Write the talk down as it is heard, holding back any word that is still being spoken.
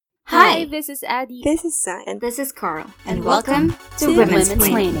Hi, this is Addie. This is Sai. And this is Carl. And welcome to Women's Women's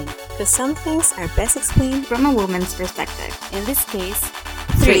Planning. Because some things are best explained From a woman's perspective. In this case,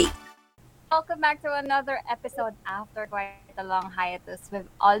 3. Welcome back to another episode after quite a long hiatus. We've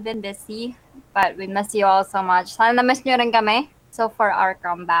all been busy, but we miss you all so much. Sana na-miss nyo rin kami. So for our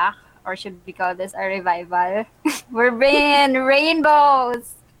comeback, or should we call this a revival, we're bringing in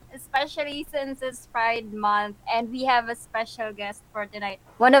rainbows! Especially since it's Pride Month, and we have a special guest for tonight.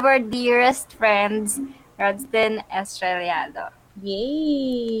 One of our dearest friends, Rodston Estrellado.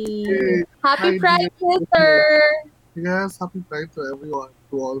 yay! Hi, Happy Pride, dear. sister! Yes, happy Pride to everyone,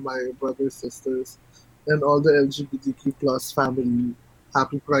 to all my brothers, sisters, and all the LGBTQ plus family.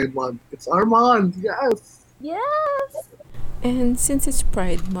 Happy Pride Month. It's our month, yes! Yes! And since it's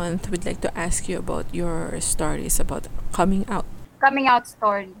Pride Month, we'd like to ask you about your stories about coming out. Coming out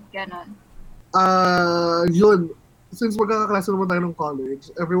story, ganon. Yun, since magkakaklase naman tayo ng college,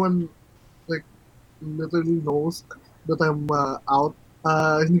 everyone, like, literally knows that I'm out.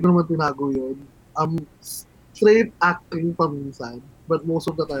 Hindi ko naman tinago yun. I'm straight acting paminsan, but most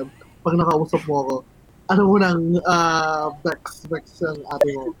of the time, pag nakausap mo ako, ano mo nang Bex ang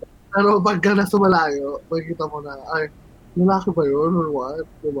ate mo. Pero pag ka nasa malayo, makikita mo na, ay, lalaki ba yun or what?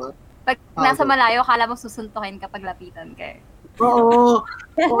 Diba? Pag nasa malayo, kala mo susuntukin kapag lapitan ka. Oo.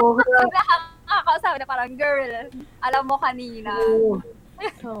 Oo. Kaya, Pag nakakausap na parang, girl, alam mo kanina.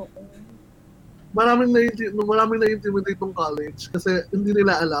 oo. Maraming na-intimidate tong college kasi hindi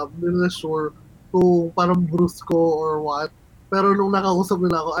nila alam, hindi nila sure kung parang brusco or what. Pero nung nakausap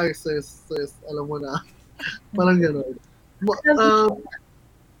nila ako, ay, sis, alam mo na. Parang gano'n.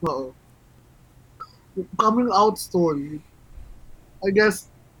 Oo. Coming out story, I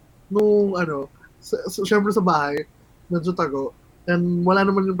guess, nung syempre sa bahay, medyo tago. And wala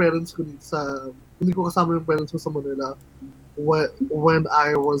naman yung parents ko dito hindi ko kasama yung parents ko sa Manila when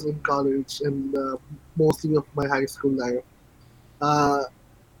I was in college and mostly of my high school life.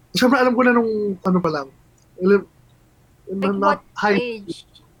 Syempre alam ko na nung pa lang. Like what age?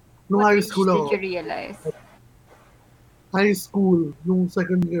 Nung What high age school ako. did you realize? High school, nung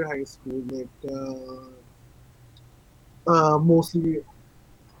second year high school, like, mostly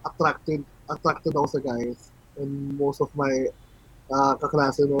attracted ako sa guys. And most of my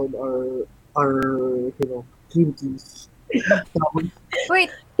kaklase noon are cuties. Wait,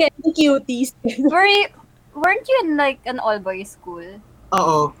 Candy cuties. weren't you in like an all-boys school?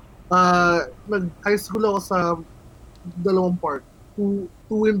 Oo. Nag-high school ako sa dalawang part. Two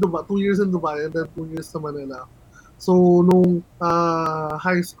years in Dubai and then 2 years sa Manila. So, nung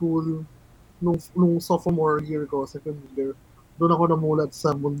high school, nung sophomore year ko, second year, doon ako namulat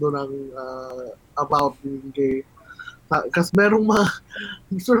sa mundo ng about being gay. Kasi merong mga,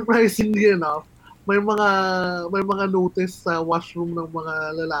 surprisingly enough, may mga notice sa washroom ng mga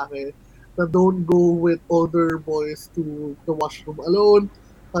lalaki na don't go with older boys to the washroom alone.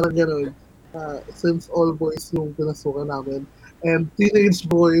 Parang gano'n. Since all boys yung pinasukan namin. And teenage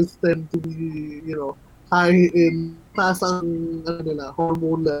boys tend to be, high in taas ang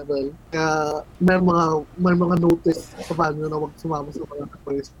hormone level. Kaya may mga notice sa banyo na wag sumama sa mga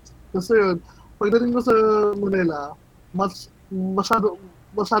boys. Kasi yun, pagdating ko sa Manila, masyado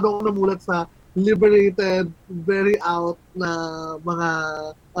ako namulat sa liberated, very out na mga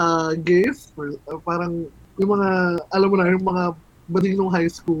gays. Parang yung mga, alam mo na, yung mga bading nung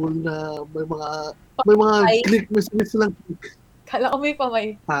high school na may mga click, may silang click. Kala ko may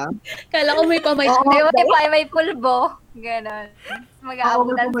pamay. Ha? Kala ko may pamay. Oo. May pulbo. Ganon.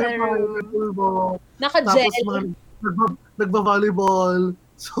 Mag-aabutan sa room. Naka-gel. Tapos mga nagba-volleyball.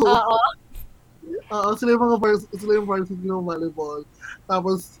 So, sila yung varsity ng volleyball.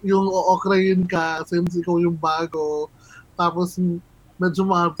 Tapos yung ookrayin ka since ikaw yung bago. Tapos medyo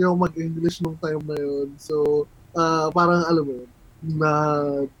maarte ako mag-English nung time na yun. So, parang alam mo yun,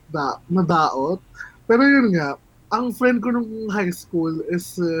 nadaot. Pero yun nga, ang friend ko nung high school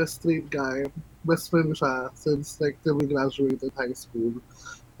is a straight guy. Best friend siya since like till we graduated high school.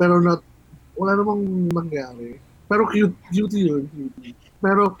 Pero wala namang nangyari. Pero cutie yun.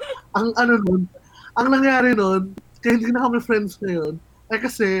 Pero ang nangyari nun, kaya hindi na kami friends ngayon, ay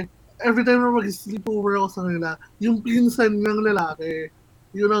kasi every time na mag-sleepover ako sa kanila, yung pinsan ng lalaki,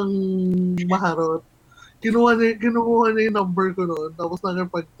 yun ang maharot. Kinuha niya yung number ko noon, tapos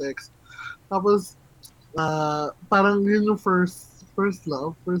nakipag-text. Tapos, parang yun yung first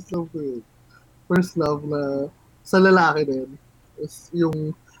love ko yun. First love na sa lalaki din. Is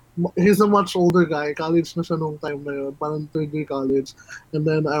he's a much older guy. College na siya nung time na yun. Parang third year college. And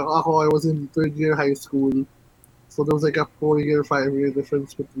then I was in third year high school. So there was like a 4-year, 5-year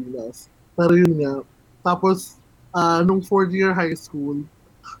difference between us. Pero yun nga. Tapos, nung fourth year high school,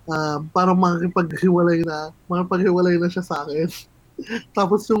 para makipaghiwalay na siya sa akin.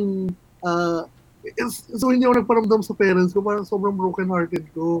 Tapos yung, so hindi ako nagparamdam sa parents ko, parang sobrang broken hearted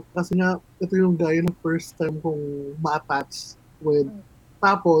ko. Kasi nga, ito yung guy na first time kong ma-attach with.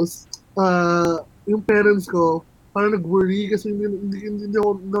 Tapos, yung parents ko, parang nag-worry kasi hindi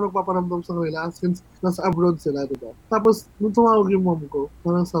ako nagpaparamdam sa kanila since nasa abroad sila, diba? Tapos, nung tumawag yung mom ko,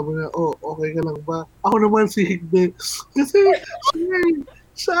 parang sabi niya, okay ka lang ba? Ako naman si Higde. Kasi,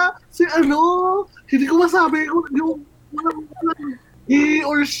 siya, hindi ko masabi kung yung he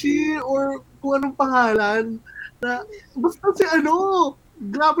or she or kung anong pangalan na, basta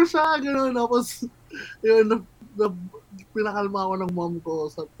grabe siya, gano'n. Tapos, yun, pinakalma ako ng mom ko.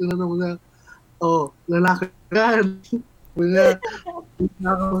 Tinanong niya, lalaki yan.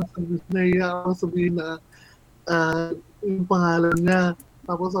 Nahiya ako sabihin na yung pangalan niya.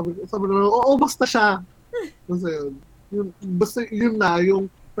 Tapos sabi ko, basta siya. Basta yun na,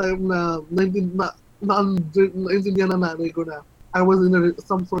 yung time na naintindihan na nanay ko na I was in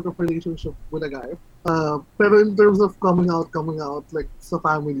some sort of relationship with a guy. Pero in terms of coming out, like sa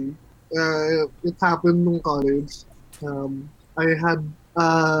family, it happened nung college. I had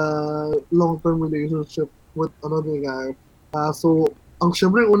long-term relationship with another guy. So,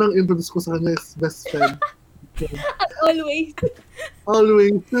 syempre, unang introduce ko sa kanya is best friend. Always.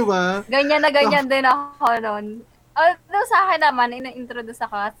 Always, diba? Ganyan na ganyan din ako noon. Although sa akin naman, ina-introduce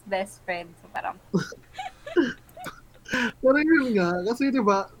ako as best friend. So, parang... Pero yun nga, kasi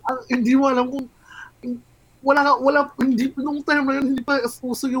diba, hindi mo alam kung... hindi, nung time na yun, hindi pa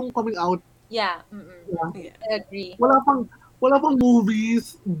uso yung coming out. Yeah. Yeah. I agree. Wala pang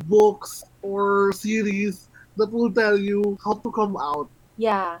movies, books, or series that will tell you how to come out.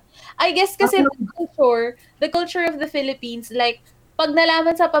 Yeah. I guess kasi the culture of the Philippines, like, pag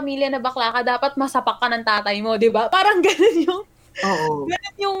nalaman sa pamilya na bakla ka, dapat masapak ka ng tatay mo, di ba? Parang ganun yung, Oo.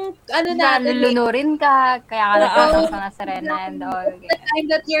 ganun yung, natin. Lulunurin ka, kaya ka nagkakasama na Serena and all. The time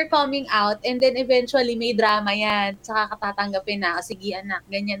that you're coming out, and then eventually may drama yan, tsaka katatanggapin na, sige anak,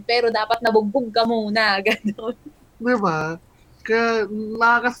 ganyan. Pero dapat nabugbog ka muna, ganun. Diba? Kaya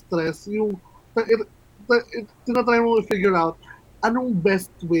nakaka-stress yung tinatry mo i-figure out anong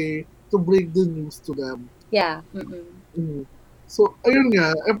best way to break the news to them. Yeah. So, ayun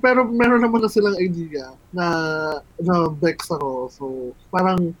nga. Pero meron naman na silang idea na vex ako. So,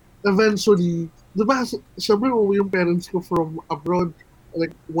 parang eventually, di ba, syempre uuwi yung parents ko from abroad.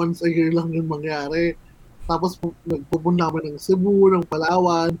 Like, once a year lang yung mangyari. Tapos, nagpupunta namin ng Cebu, ng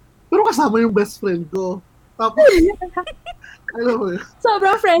Palawan. Pero kasama yung best friend ko. Tapos, alam mo yun.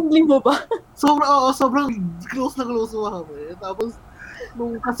 Sobrang friendly mo ba? Sobrang close na close mo kami. Tapos,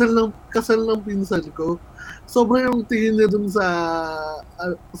 nung kasal ng pinsan ko, sobrang yung tingin niya dun sa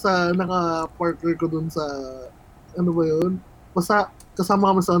naka-partner ko dun sa, ano ba yun? Basta,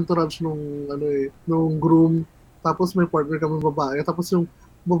 kasama kami sa entourage nung groom. Tapos may partner kami babae. Tapos yung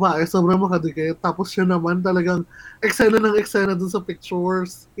babae, sobrang makadikit. Tapos siya naman talagang eksena dun sa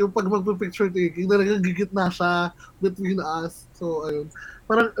pictures. Yung pag magpa-picture taking, talagang gigit na siya between us. So, ayun.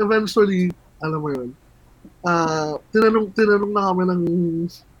 Parang eventually, alam mo yun, tinanong na kami ng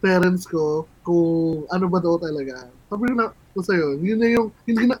parents ko kung ano ba daw talaga. Sabi ko na, so yun na yung,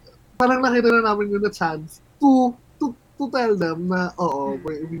 parang nakita na namin yun na chance to tell them na,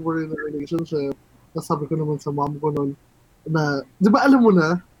 we were in a relationship. Tapos sabi ko naman sa mom ko noon, na, di ba alam mo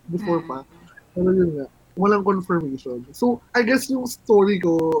na, before pa, pero yun nga, walang confirmation. So, I guess yung story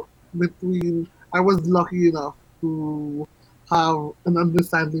ko between, I was lucky enough to have an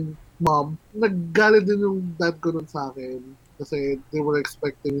understanding mom. Naggalit din yung dad ko nun sa akin kasi they were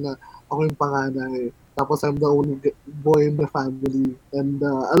expecting na ako yung panganay. Tapos I'm the only boy in the family. And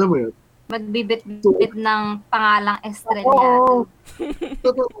alam mo yun. Magbibit-bit ng pangalang Estrella. Oo.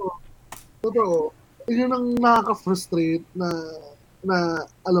 Totoo. Yun ang nakaka-frustrate na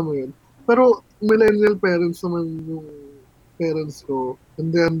alam mo yun. Pero millennial parents naman yung parents ko,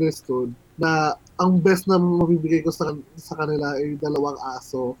 and they understood na ang best na mabibigay ko sa kanila ay 2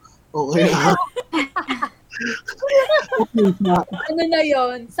 aso. Okay. Ano na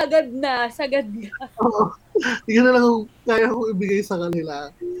yon? Sagad na. Oo. Yun na lang ang kaya kong ibigay sa kanila.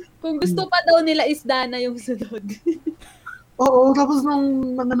 Kung gusto pa daw nila, isda na yung sunod. Oo, tapos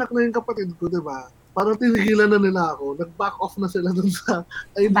nung nanganak na yung kapatid ko, diba? Parang tinigilan na nila ako. Nag-back off na sila dun sa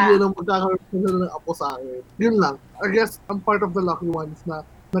idea na magkakaroon sila ng apo sa akin. Yun lang. I guess I'm part of the lucky ones na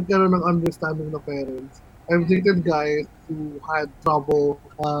nagkaroon ng understanding na parents. I've dated guys who had trouble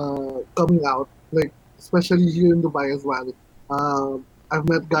coming out, like especially here in Dubai as well. I've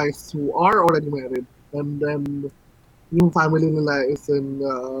met guys who are already married, and then yung family nila is in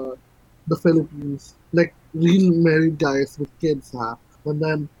the Philippines, like real married guys with kids, ha. And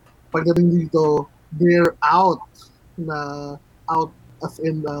then, pagdating dito, they're out na out as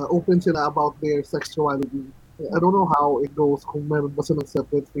in open sila about their sexuality. I don't know how it goes kung meron ba silang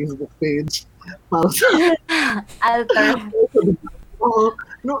separate Facebook page para sa Alter.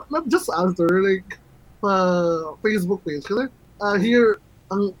 no, not just alter, like Facebook page. Kasi here,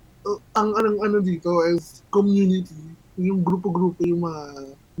 ang ano dito is community, yung grupo-grupo yung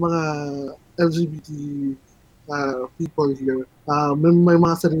mga LGBT people here. May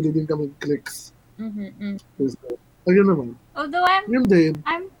mga sarili din kami clicks. Ayun naman. Although Yun din.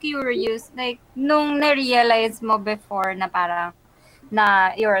 I'm curious, like, nung na-realize mo before na parang na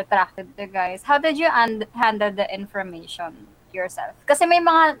you're attracted to guys, how did you handle the information yourself? Kasi may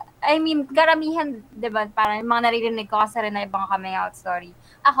mga, I mean, karamihan, di ba, parang yung mga naririnig ko kasi rin na ibang coming out story.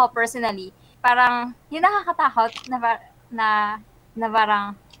 Ako, personally, parang, yung nakakatakot na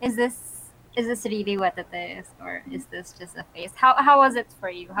parang, is this really what it is? Or is this just a face? How was it for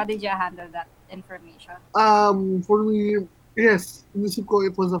you? How did you handle that information? For me, yes, inisip ko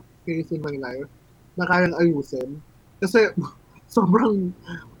it was a phase in my life na kayang ayusin. Kasi sobrang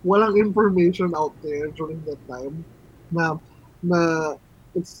walang information out there during that time na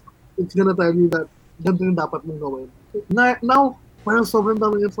it's gonna tell you that ganito yung dapat mong gawin. Now, parang sobrang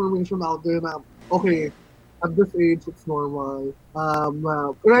daming information out there na, okay, at this age, it's normal.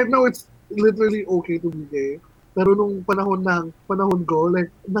 Right now, it's literally okay to be gay. Pero nung panahon ko,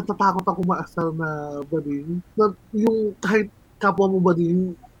 like, natatakot ako maasal na bading. Yung kahit kapwa mo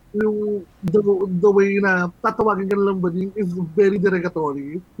bading, yung the way na tatawagin ka nalang bading is very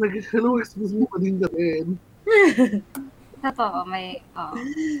derogatory. Like, hello, excuse me, bading ka din. Totoo, may,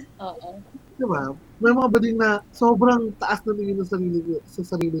 Oo. Diba? May mga bading na sobrang taas na tingin sa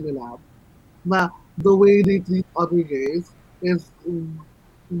sarili nila na the way they treat other gays is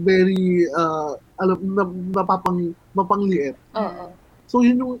very mapangliit. Oo. So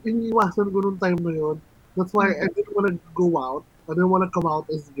yun yung iniwasan ko nung time na yun. That's why I didn't wanna go out. I didn't wanna come out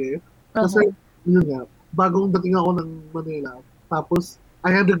as gay. Kasi yun nga, bagong dating ako ng Manila. Tapos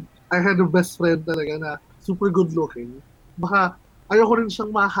I had a best friend talaga na super good looking. Baka ayoko rin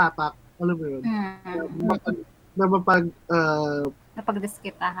siyang mahatak. Alam mo yun? Na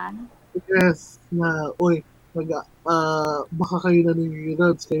napagdiskitahan. Yes, na, oy, baka kayo na ni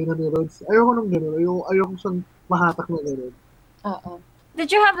Rods. Ayoko nang gano'n. Ayoko siyang mahatak na gano'n. Oo.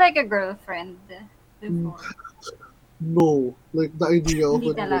 Did you have like a girlfriend before? No. Like, the idea of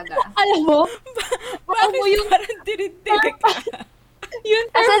Hindi it. talaga. Alam mo, Bakit mo yung- parang dirit-dirit ka? yun,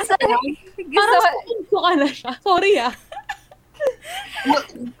 As in, parang gusto ka na siya. Sorry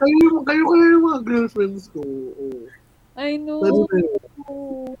Kayo yung mga girlfriends ko. Oh. I know. Pwede na yun.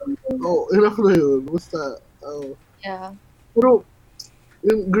 Enough na yun. Basta, Yeah. Pero,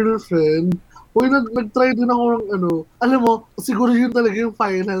 yung girlfriend, nag-try din ako ng alam mo, siguro yun talaga yung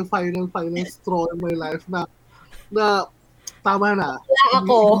final straw in my life na tama na.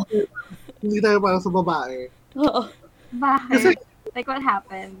 Ako. Hindi tayo para sa babae. Oo. Bakit? Kasi, Like, what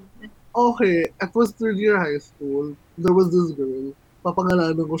happened? okay, at was third year high school, there was this girl,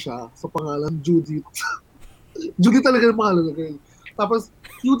 papangalanan ko siya sa pangalan Judith. Judith talaga yung pangalan ng girl. Tapos,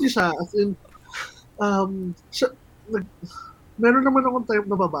 cutie siya, as in, meron naman akong type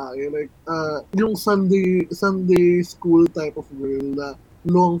na babae, like, yung Sunday school type of girl na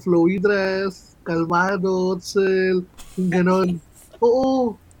long flowy dress, kalmado, chill, yung ganon.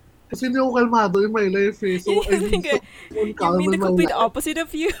 Oo, kasi hindi ako kalmado in my life eh. So, I need someone You calm mean the in my complete life. opposite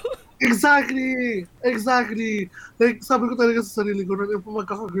of you? Exactly! Like, sabi ko talaga sa sarili ko, nung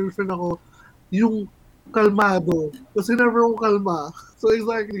magkaka-girlfriend ako, yung kalmado. Kasi never akong kalma. So,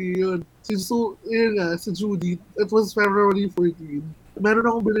 exactly, yun. Si Judy, it was February 14. Meron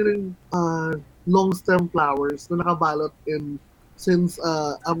akong binili ng long stem flowers na nakabalot since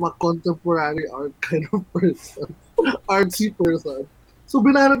I'm a contemporary art kind of person. Artsy person. So,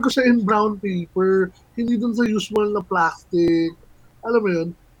 binalot ko siya in brown paper, hindi dun sa usual na plastic. Alam mo yun,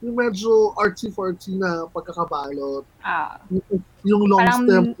 yung medyo artsy-fartsy na pagkakabalot. Yung long Parang,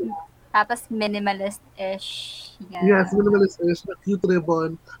 stem. tapos minimalist-ish. Yeah. Yes, minimalist-ish, na cute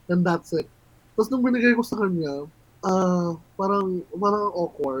ribbon, and that's it. Tapos nung binigay ko sa kanya, parang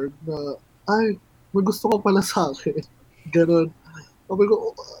awkward na, ay, may gusto ko pala sa akin. Ganon. Sabi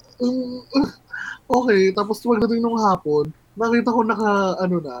ko, okay. Tapos pagdating nung hapon, nakita ko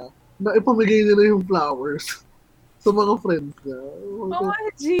na ipamigay nila yung flowers sa mga friends niya.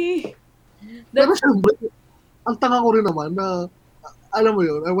 OMG! Pero syempre, ang tanga ko rin naman na, alam mo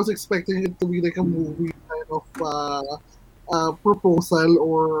yun, I was expecting it to be like a movie kind of proposal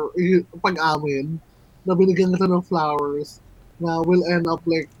or pag-amin na binigyan kita ng flowers na will end up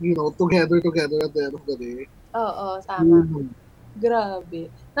like, together at the end of the day. Oo, tama.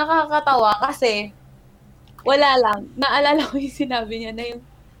 Grabe. Nakakatawa kasi wala lang. Naalala ko yung sinabi niya na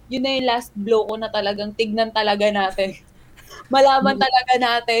yun na yung last blow ko na talagang tignan talaga natin. Malaman talaga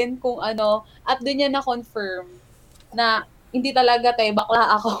natin kung ano. At dun niya na-confirm na hindi talaga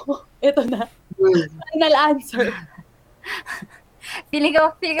bakla ako. Ito na. Well, Final answer. Feeling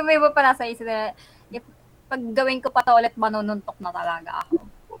ko may iba pa nasa isip na, if pag gawin ko pa to ulit, manununtok na talaga ako.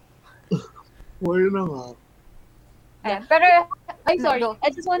 yun na nga. Ayan, pero, I'm sorry. Go. I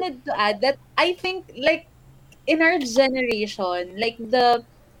just wanted to add that I think like in our generation, like the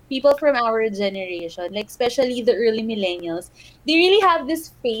people from our generation, like especially the early millennials, they really have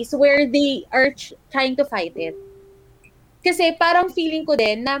this phase where they are trying to fight it. Kasi parang feeling ko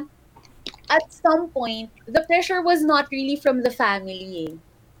din na at some point, the pressure was not really from the family eh.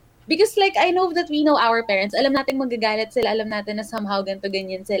 Because like, I know that we know our parents. Alam natin magagalit sila. Alam natin na somehow ganito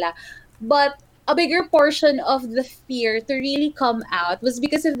ganyan sila. But a bigger portion of the fear to really come out was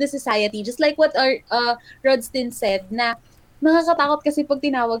because of the society. Just like what our Rodstin said, na nakakatakot kasi pag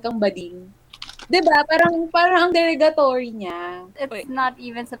tinawag kang bading. 'Di ba? Parang ang derogatory niya. it's Wait. not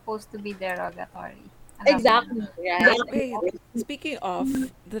even supposed to be derogatory. Alam mo Exactly, right? Wait, speaking of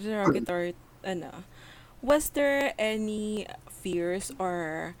the derogatory, was there any fears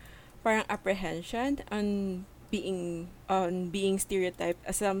or parang apprehension on being stereotyped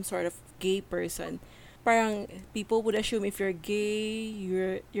as some sort of gay person? Parang people would assume if you're gay,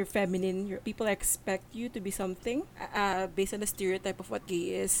 you're feminine, people expect you to be something based on the stereotype of what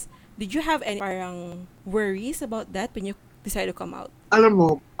gay is. Did you have any parang worries about that when you decide to come out? Alam mo,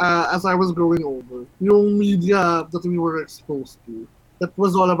 as I was growing older, yung media that we were exposed to, that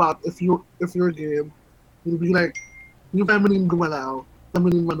was all about if you're gay, you'll be like, yung feminine gumalaw,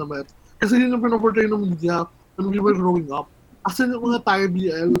 feminine manamet. Kasi yun yung pinaportray ng media when we were growing up. As in, yung mga tayo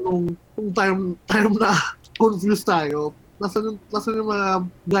BL, nung time na confused tayo, nasan yung mga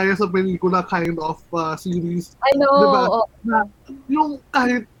gaya sa pelikula kind of series. I know. Diba? Oo. Na, yung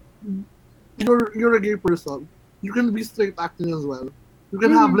kahit you're a gay person, you can be straight acting as well. You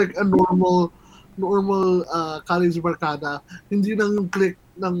can have like a normal college barkada. Hindi lang yung click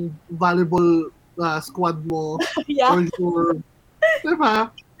ng volleyball squad mo Yeah, or your, diba?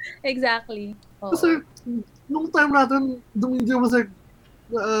 exactly. Oo. Kasi nung time natin, the media was like,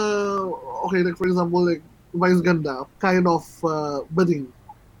 okay, like for example, like Vice Ganda, kind of bading.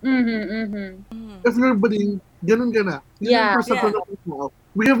 If you're bading, ganun ka na. Yun Yeah. yung perception of it now.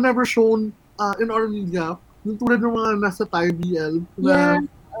 We have never shown in our media, yung tulad ng mga nasa Thai BL, Yeah. na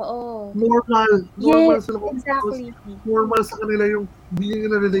Oo. normal Yes, sila exactly. normal sa kanila yung being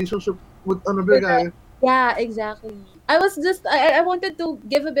in a relationship with another guy. Yeah, exactly. I wanted to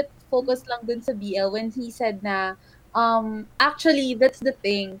give a bit focus lang dun sa BL when he said na, actually, that's the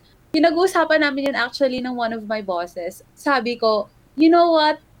thing. Pinag-uusapan namin yun actually ng one of my bosses. Sabi ko, you know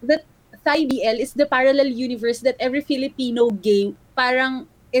what? That Thai BL is the parallel universe that every Filipino gay parang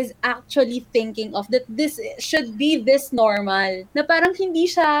is actually thinking of, that this should be this normal. Na parang hindi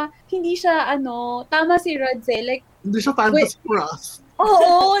siya tama si Rods like, Hindi siya fantasy for us.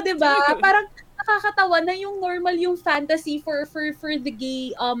 oo, 'di ba? Parang nakakatawa na yung normal yung fantasy for the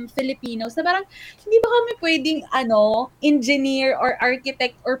gay Filipinos. Na parang hindi ba kami pwedeng engineer or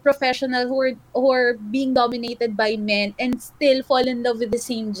architect or professional who are being dominated by men and still fall in love with the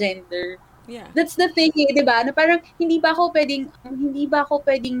same gender. Yeah. That's the thing, 'di ba? Na parang hindi ba ako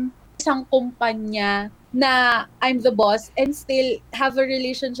pwedeng isang kumpanya na I'm the boss and still have a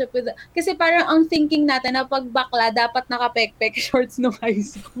relationship with, kasi parang ang thinking natin na pag bakla dapat nakapekpek shorts nung high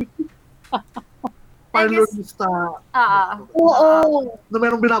school. Parlorista Oo. na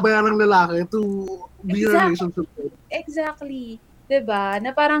merong binabayaran ng lalaki to be in a Exactly. relationship with. Exactly. 'Di ba?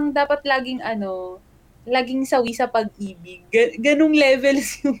 Na parang dapat laging sawi sa pag-ibig. Ganung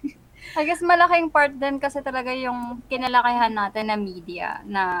levels yung I guess malaking part din kasi talaga yung kinalakihan natin na media,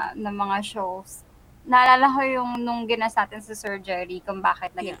 na mga shows. Naalala ko yung nung ginas natin sa surgery kung bakit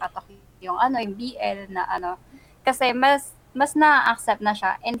naging patok yung yung BL na kasi mas na-accept na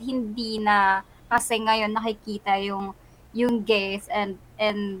siya and hindi na kasi ngayon nakikita yung gays and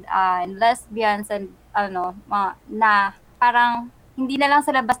lesbians and na parang hindi na lang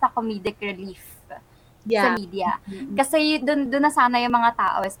sila basta comedic relief sa media. Kasi doon na sana yung mga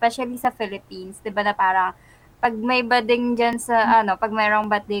tao, especially sa Philippines, 'di ba, na parang pag may bading dyan sa pag mayroong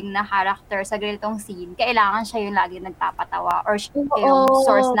bading na character sa ganitong scene, kailangan siya yung lagi nagpapatawa or siya yung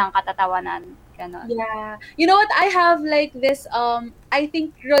source ng katatawanan. Ganon. Yeah. You know what? I have like this, I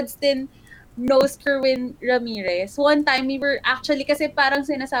think Rodstin, knows Kerwin Ramirez. One time, we were actually, kasi parang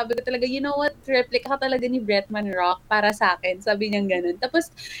sinasabi ko talaga, you know what, replica ka talaga ni Bretman Rock para sa akin. Sabi niya ganun.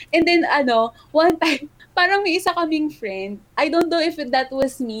 Tapos, and then one time, parang may isa kaming friend. I don't know if that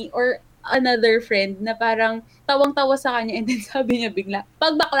was me or another friend na parang tawang-tawa sa kanya and then sabi niya bigla,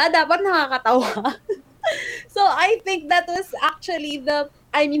 pag bakla, dapat nakakatawa. So I think that was actually the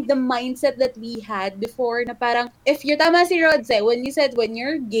mindset that we had before na parang, if you're tama si Rod when you said when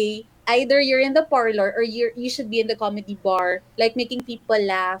you're gay, either you're in the parlor or you should be in the comedy bar, like making people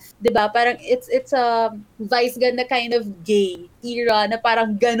laugh, 'di ba? Parang it's a vice ganda kind of gay era na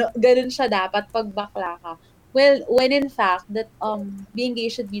parang ganun siya dapat pag bakla ka. Well, when in fact that being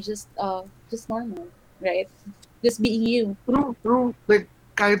gay should be just normal, right? Just being you. True. Like,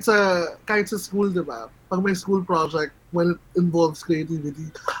 kahit sa school, di ba? Pag may school project, when it involves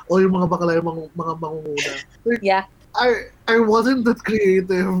creativity, o yung mga bakla, yung mga mangunguna. Like, Yeah. I wasn't that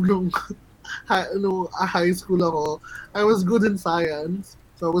creative nung high school ako. I was good in science,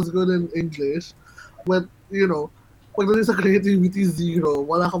 so I was good in English. But, pagdating sa creativity, zero.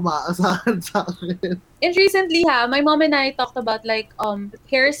 Wala kang maaasahan sa akin. And recently my mom and I talked about like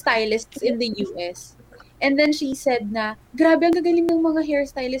hairstylists in the US. And then she said na, grabe ang gagaling ng mga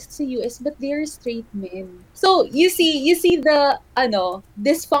hairstylists sa US, but they're straight men. So you see the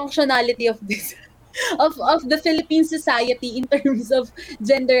dysfunctionality of this of the Philippine society in terms of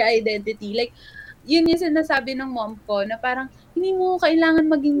gender identity. Like, yun yung sinasabi ng mom ko na parang hindi mo kailangan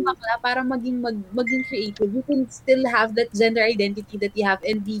maging bakla para maging creative. You can still have that gender identity that you have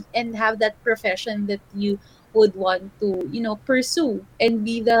and have that profession that you would want to, pursue and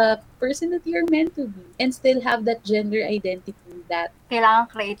be the person that you're meant to be and still have that gender identity that Kailangan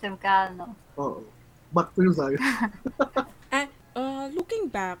creative ka, no? Oo. Back to you, Zay. Looking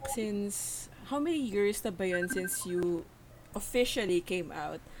back, since how many years na ba yun since you officially came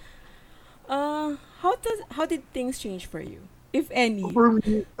out? How did things change for you, if any? For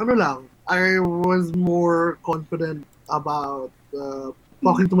me, I was more confident about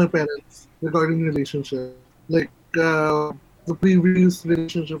talking to my parents regarding relationship. Like, the previous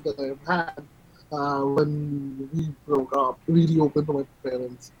relationship that I've had, when we broke up, really open to my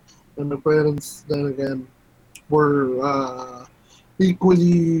parents. And my parents, then again, were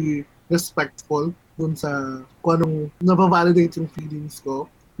equally respectful dun sa kung anong nababalidate yung feelings ko.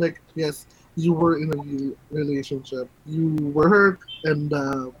 Like, yes, you were in a relationship. You were hurt, and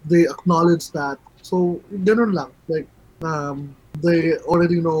they acknowledged that. So, ganun lang. Like, they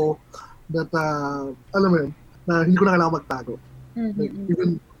already know that, alam mo yun, na hindi ko na kailangan magtago. Like,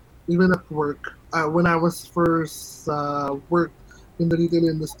 even at work, when I was first worked in the retail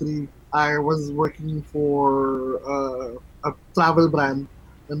industry, I was working for a travel brand,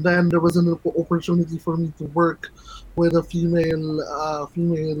 and then there was an opportunity for me to work with a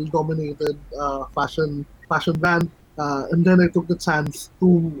female-dominated fashion brand, and then I took the chance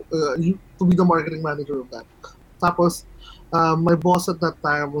to be the marketing manager of that. Tapos, my boss at that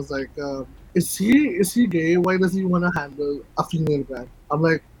time was like, is he gay? Why does he want to handle a female brand? I'm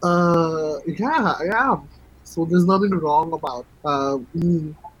like, yeah, I am. So there's nothing wrong about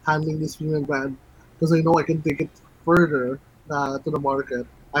me handling this female brand because I know I can take it further to the market.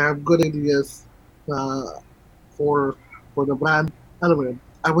 I have good ideas for the brand. Anyway,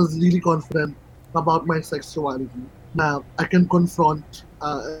 I was really confident about my sexuality. Now I can confront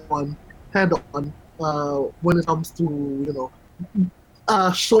everyone head on when it comes to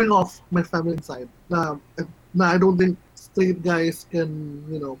showing off my feminine side. Now I don't think straight guys can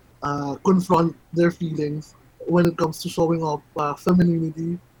confront their feelings when it comes to showing off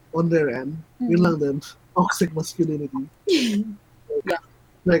femininity on their end. Yun lang din. Toxic masculinity. Yeah.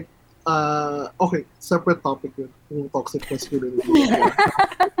 Like, okay, separate topic yun. Yung toxic masculinity.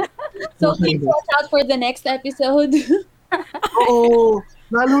 So please watch out for the next episode. Oo.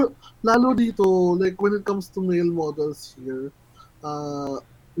 Lalo dito, like when it comes to male models here,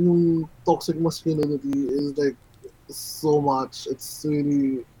 yung toxic masculinity is like so much. It's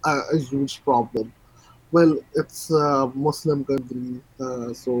really a huge problem. Well, it's a Muslim country,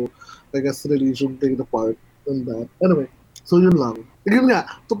 so I guess religion played a part in that. Anyway, so yun lang. Yun nga,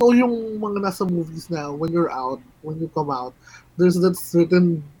 totoo yung mga nasa movies na when you come out, there's that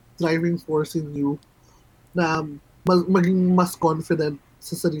certain driving force in you na maging mas confident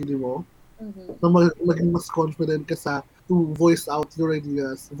sa sarili mo, na maging mas confident ka sa to voice out your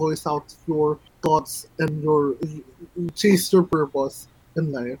ideas, voice out your thoughts, and chase your purpose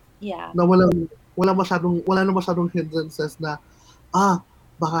in life. Yeah. Na wala na masyadong hindrances na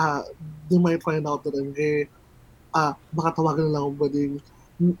baka they might find out that I'm gay, baka tawagan na lang akong bading.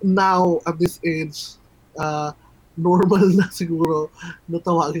 Now at this age, normal na siguro na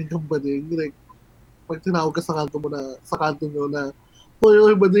tawagin kang bading. Like, pag tinawag ka sa kanto nyo na,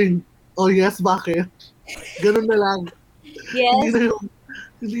 oy, bading. Oh yes, bakit? Ganun na lang. Yes.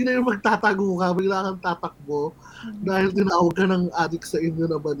 Hindi na yung magtatago ka, bigla kang tatakbo dahil tinawag ka ng adik sa inyo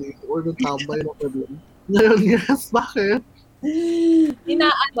na bading or ng tambay na bading. Ngayon, yes, bakit?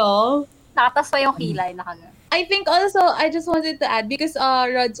 Nakatas pa yung kilay na kagad. I think also, I just wanted to add, because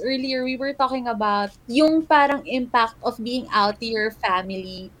Rods, earlier we were talking about yung parang impact of being out to your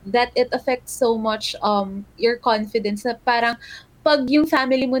family, that it affects so much your confidence, na parang pag yung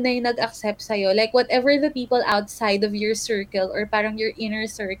family mo na yung nag-accept sa'yo, like whatever the people outside of your circle or parang your inner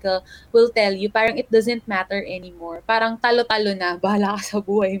circle will tell you, parang it doesn't matter anymore. Parang talo-talo na, bahala ka sa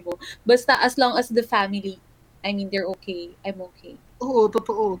buhay mo. Basta as long as the family, I mean, they're okay, I'm okay. Oo,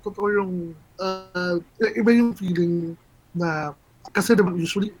 totoo. Totoo yung iba yung feeling na kasi diba,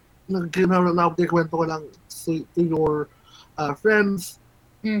 usually kwento ko lang to your friends.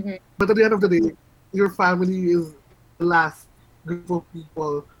 Mm-hmm. But at the end of the day, your family is the last group of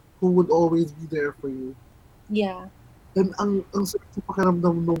people who would always be there for you. Yeah. And ang sarap sa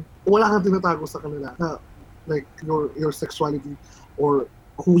pakiramdam nung wala kang tinatago sa kanila na like your sexuality or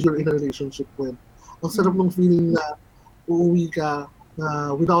who you're in a relationship with. Ang sarap nung feeling na uuwi ka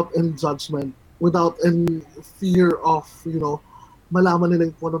without any judgment, without any fear of, malaman nila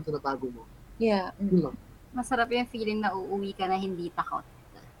kung anong tinatago mo. Yeah. Yun lang. Masarap yung feeling na uuwi ka na hindi takot.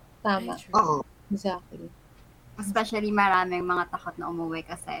 Tama. Oo. Exactly. Especially maraming mga takot na umuwi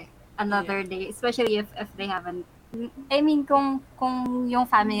kasi another day, especially if they haven't, I mean, kung yung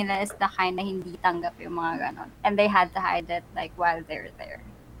family nila is the kind na hindi tanggap yung mga ganon. And they had to hide it like while they're there.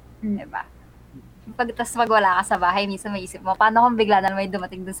 Diba? Tapos pag wala ka sa bahay, minsan may isip mo, paano kung bigla na may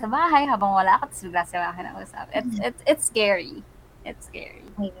dumating dun sa bahay habang wala ka, tapos bigla sa bahay na usap. It's scary. It's scary.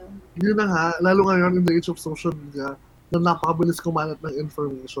 I know. Yun na nga, lalo ngayon in the age of social media, na napakabilis kumalat ng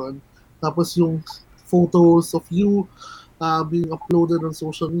information. Tapos yung photos of you being uploaded on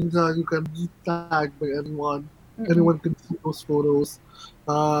social media, you can be tagged by anyone. Mm-hmm. Anyone can see those photos.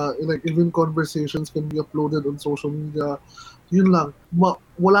 Like even conversations can be uploaded on social media. Yun lang.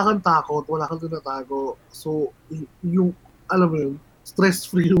 Wala kang takot, wala kang tinatago. So, yung, alam mo yun,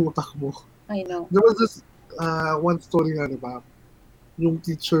 stress-free yung utak mo. I know. There was this one story nga, diba? Yung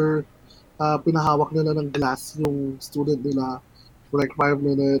teacher, pinahawak nila ng glass yung student nila for like 5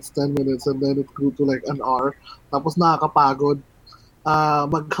 minutes, 10 minutes, and then it grew to like an hour. Tapos nakakapagod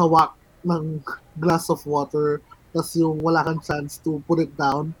maghawak ng glass of water, tapos yung wala kang chance to put it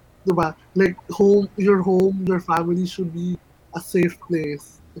down. Diba? Like, your family should be a safe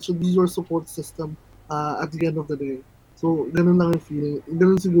place. It should be your support system at the end of the day. So, ganun lang yung feeling.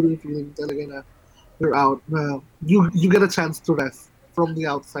 Ganun siguro yung feeling talaga na you're out. Na you get a chance to rest from the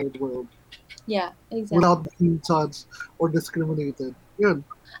outside world. Yeah, exactly. Without being judged or discriminated. Yun.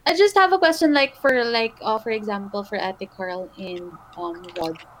 I just have a question, for example, for Ate Carl and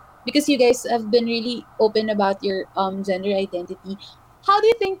Rod. Because you guys have been really open about your gender identity. How do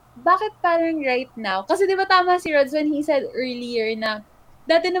you think, bakit parang right now? Kasi di ba tama si Rods when he said earlier na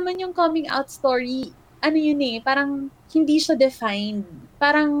dati naman yung coming out story, parang hindi siya defined.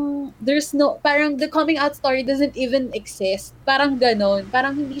 Parang parang the coming out story doesn't even exist. Parang ganon.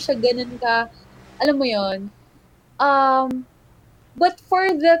 Parang hindi siya ganon ka, alam mo yon. But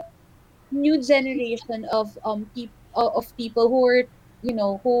for the new generation of people who are,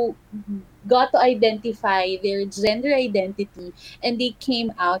 who got to identify their gender identity and they came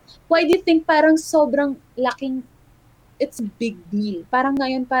out, why do you think parang sobrang laking, it's a big deal? Parang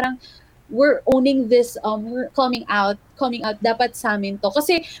ngayon, parang we're owning this, we're coming out, dapat sa amin to.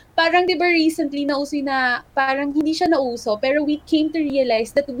 Kasi parang diba recently nauso na, parang hindi siya nauso, pero we came to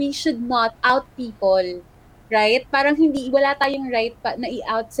realize that we should not out people. Right? Parang wala tayong right pa na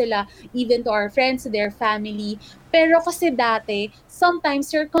i-out sila even to our friends, to their family. Pero kasi dati, sometimes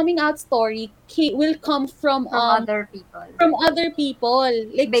your coming out story will come from other people. From other people.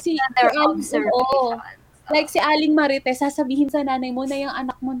 Like based on their observations. Like si Aling Marites, sasabihin sa nanay mo na yung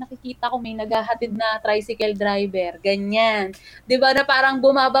anak mo nakikita ko may naghahatid na tricycle driver. Ganyan. 'Di ba na parang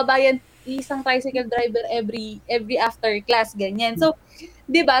bumababa yan isang tricycle driver every after class, ganyan. So,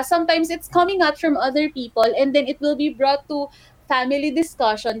 'di ba, sometimes it's coming out from other people and then it will be brought to family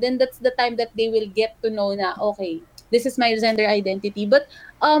discussion. Then that's the time that they will get to know na, okay, this is my gender identity. But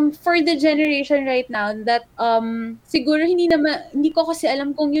for the generation right now that siguro hindi ko kasi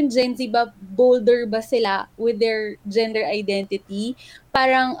alam kung yung Gen Z ba bolder ba sila with their gender identity.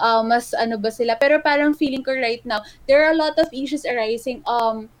 Parang mas ano ba sila, pero parang feeling ko right now there are a lot of issues arising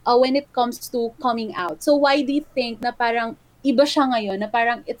when it comes to coming out. So why do you think na parang iba siya ngayon na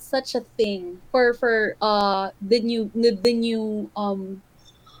parang it's such a thing for the new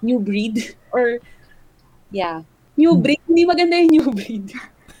breed or new breed. Hindi maganda yung new breed.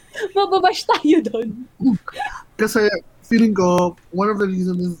 Mababash tayo doon. Kasi feeling ko, one of the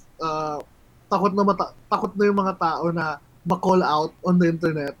reasons is takot na yung mga tao na ma-call out on the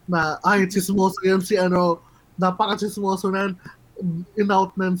internet na ay chismoso yan si ano, napaka-chismoso na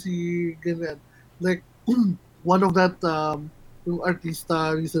in-out na si ganyan. Like one of that yung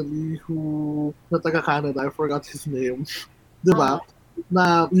artista recently who na taga Canada, I forgot his name. 'Di ba?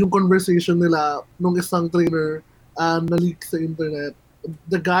 Na yung conversation nila nung isang trainer na-leak sa internet.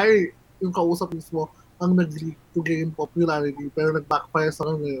 The guy, yung kausap mismo, ang nag-leak to gain popularity pero nag-backfire sa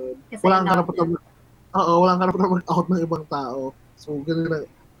kanya yun. Walang karapatan mag-out ng ibang tao. So, ganun na.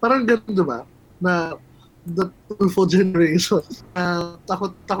 Parang ganun, di ba? Na the Tulfo generation,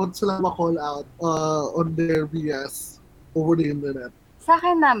 takot sila ma-call out on their BS over the internet. Sa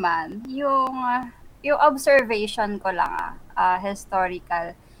akin naman, yung observation ko lang,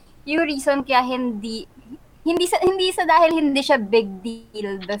 historical, yung reason kaya hindi sa dahil hindi siya big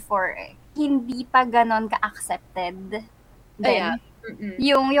deal before hindi pa ganon ka-accepted. Then,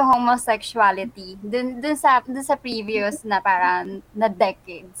 yung homosexuality dun sa previous na parang na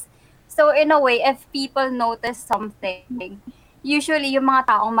decades. So in a way, if people notice something, usually yung mga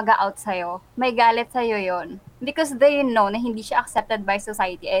taong mag-out sa'yo, may galit sa'yo yon because they know na hindi siya accepted by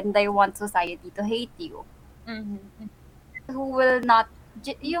society and they want society to hate you. Mm-hmm. Who will not,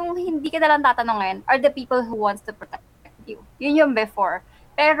 yung hindi ka nalang tatanungin are the people who wants to protect you. Yun yung before.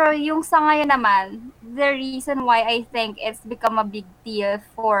 Pero yung sa ngayon naman, the reason why I think it's become a big deal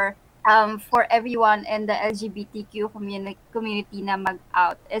for everyone in the LGBTQ community na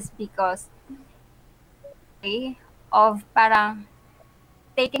mag-out is because of parang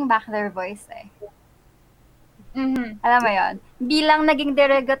taking back their voice Mm-hmm. Alam mo yun? Bilang naging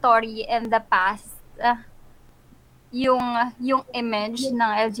derogatory in the past, yung image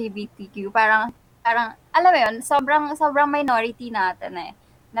ng LGBTQ, parang alam mo yun, sobrang minority natin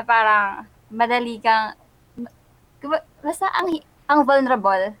na parang madali kang basta ang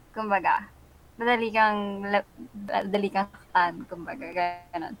vulnerable, kumbaga. Madali kang saktan, kumbaga,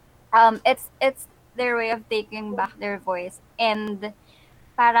 ganun. It's their way of taking back their voice and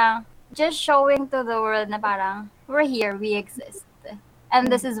parang just showing to the world na parang we're here, we exist. And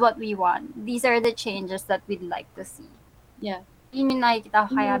this is what we want. These are the changes that we'd like to see. Yeah. Yun yung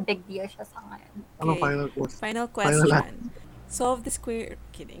nakikita ko kaya big deal siya sa ngayon. Ano Okay. Final question. Solve the square...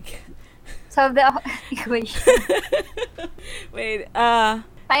 Kidding. Solve the equation. Wait,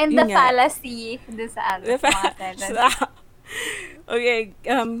 Find the fallacy dun sa Okay,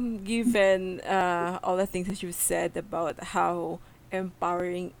 given all the things that you said about how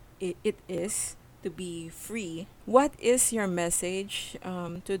empowering it is to be free, what is your message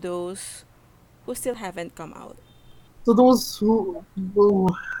to those who still haven't come out? To those who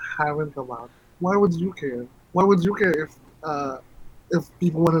haven't come out, why would you care? Why would you care if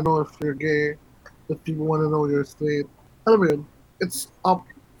people want to know if you're gay, if people want to know you're straight? Alam mo yun, it's up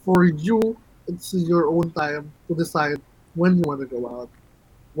for you. It's your own time to decide when you want to go out,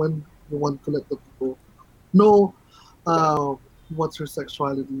 when you want to let the people know what your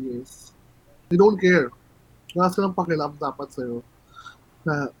sexuality is. They don't care. Wala silang pakialam dapat sa'yo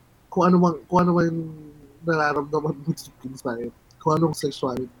na kung ano man yung nararamdaman mo deep inside, kung anong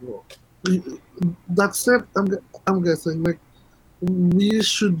sexuality mo. That's it. I'm guessing, like, we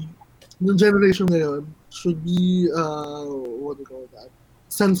should, the generation ngayon should be, what do you call that?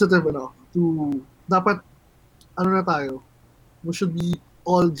 Sensitive enough to, dapat, ano na tayo, we should be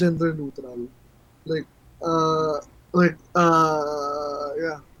all gender neutral.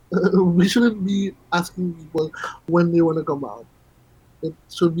 We shouldn't be asking people when they want to come out. It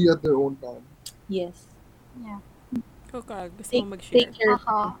should be at their own time. Yes. Yeah. Ikaw, gusto mo mag-share? Take care.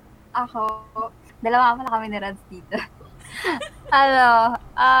 Ako, dalawa pala kami ni Rads dito.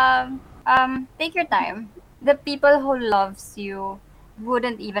 Take your time. The people who loves you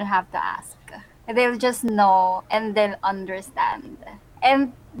wouldn't even have to ask. They'll just know and they'll understand.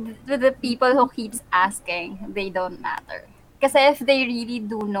 And with the people who keeps asking, they don't matter. Kasi if they really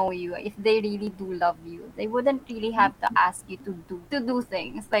do know you, if they really do love you, they wouldn't really have to ask you to do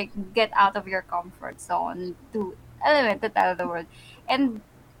things like get out of your comfort zone, to tell the world. And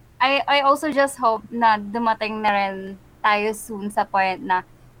I also just hope na dumating na rin tayo soon sa point na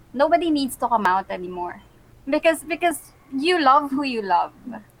nobody needs to come out anymore. Because you love who you love.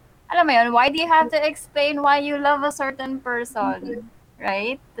 Alam mo yun, why do you have to explain why you love a certain person?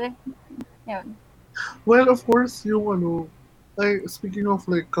 Right? Yun. Well, of course, yung like speaking of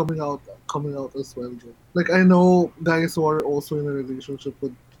like coming out as well. Like I know guys who are also in a relationship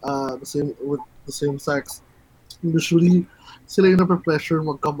with the same sex. Usually, sila yung nape-pressure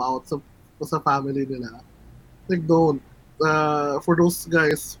mag-come out sa family nila. Like don't. For those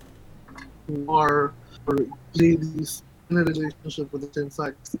guys who are or ladies in a relationship with the same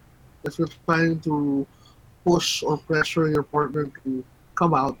sex, if you're trying to push or pressure your partner to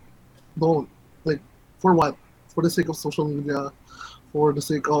come out, don't. Like for what? For the sake of social media, for the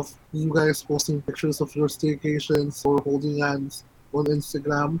sake of you guys posting pictures of your staycations or holding hands on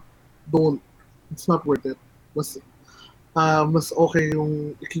Instagram, don't. It's not worth it. Mas, mas okay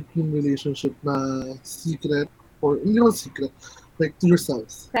yung i-keep yung relationship na secret or hindi naman secret, like to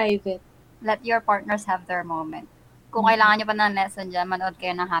yourselves. Private. Let your partners have their moment. Kung kailangan nyo pa ng lesson dyan, manood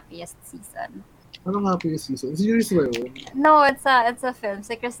kayo ng Happiest Season. Anong happiest season? Series ba yun? No, it's a film.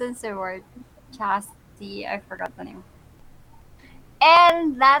 Si Kristen Stewart. Chastity, I forgot the name.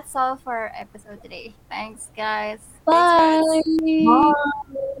 And that's all for our episode today. Thanks, guys. Bye.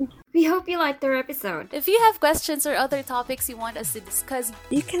 We hope you liked our episode. If you have questions or other topics you want us to discuss,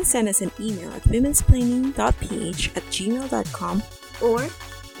 You can send us an email at womensplaining.ph@gmail.com. Or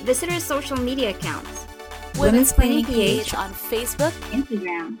visit our social media accounts. Women's Planning PH on Facebook,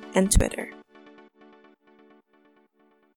 Instagram, and Twitter.